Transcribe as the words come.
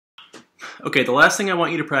Okay, the last thing I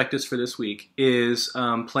want you to practice for this week is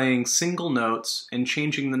playing single notes and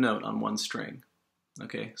changing the note on one string.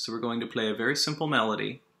 Okay, so we're going to play a very simple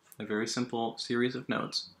melody, a very simple series of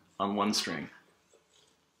notes on one string.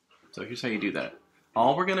 So here's how you do that.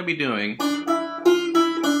 All we're going to be doing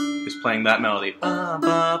is playing that melody. Oh,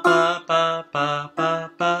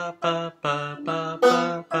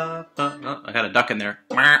 I had a duck in there.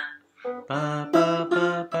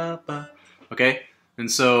 Okay, and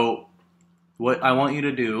so what I want you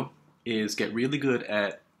to do is get really good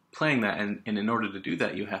at playing that, and in order to do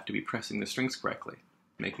that, you have to be pressing the strings correctly,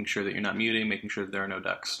 making sure that you're not muting, making sure that there are no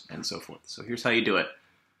ducks, and so forth. So here's how you do it.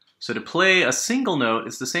 So to play a single note,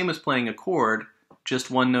 it's the same as playing a chord,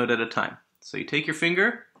 just one note at a time. So you take your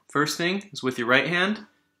finger, first thing is with your right hand,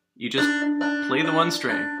 you just play the one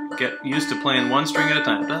string. Get used to playing one string at a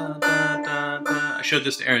time. Da, da, da, da. I showed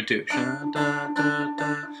this to Aaron too. Da, da, da,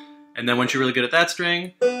 da. And then once you're really good at that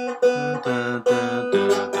string, da, da, da,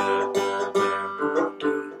 da, da,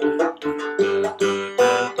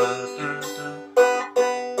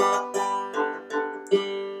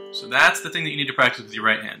 so that's the thing that you need to practice with your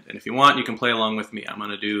right hand. And if you want, you can play along with me. I'm going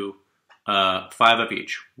to do 5 of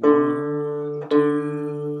each. 1,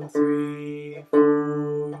 2, 3,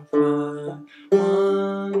 4, 5.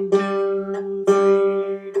 1, 2,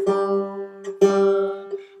 3, 4, 5.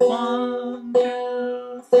 1,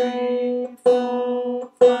 2, 3,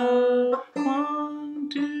 4, 5. 1,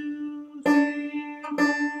 2, 3,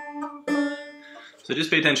 4, 5. So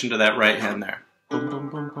just pay attention to that right hand there.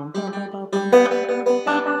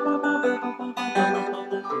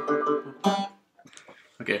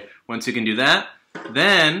 Okay, once you can do that,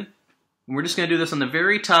 then we're just going to do this on the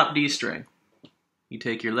very top D string. You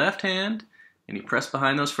take your left hand and you press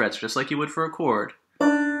behind those frets just like you would for a chord.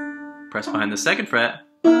 Press behind the second fret.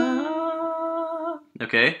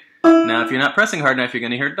 Okay, now if you're not pressing hard enough, you're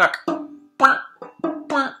going to hear duck.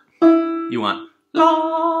 You want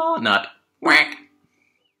la, not whack.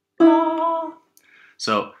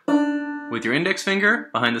 So with your index finger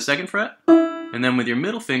behind the second fret, and then with your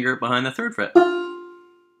middle finger behind the third fret.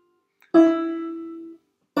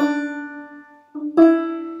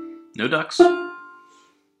 No ducks.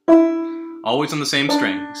 Always on the same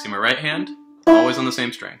string. You see my right hand? Always on the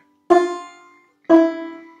same string.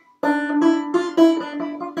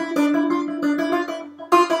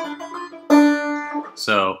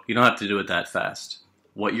 So you don't have to do it that fast.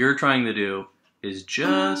 What you're trying to do is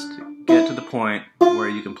just get to the point where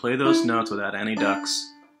you can play those notes without any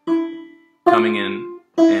ducks coming in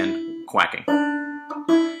and quacking.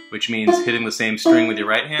 Which means hitting the same string with your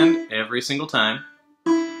right hand every single time,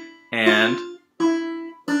 and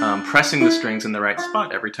pressing the strings in the right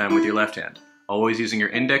spot every time with your left hand. Always using your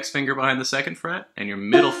index finger behind the second fret and your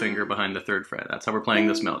middle finger behind the third fret. That's how we're playing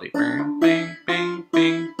this melody. Bing, bing, bing,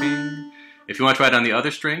 bing, bing. If you want to try it on the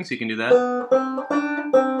other strings, you can do that.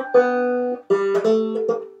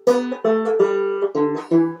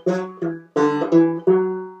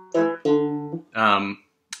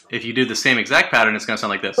 If you do the same exact pattern, it's going to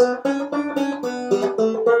sound like this.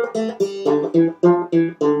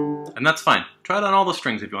 And that's fine. Try it on all the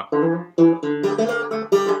strings if you want.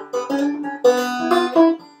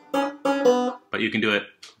 But you can do it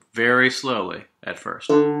very slowly at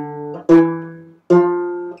first.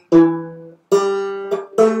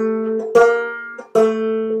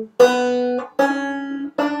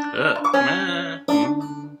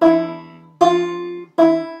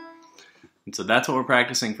 And so that's what we're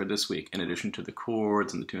practicing for this week, in addition to the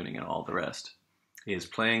chords and the tuning and all the rest, is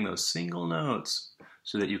playing those single notes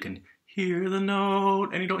so that you can hear the note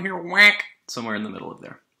and you don't hear whack somewhere in the middle of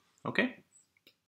there. Okay?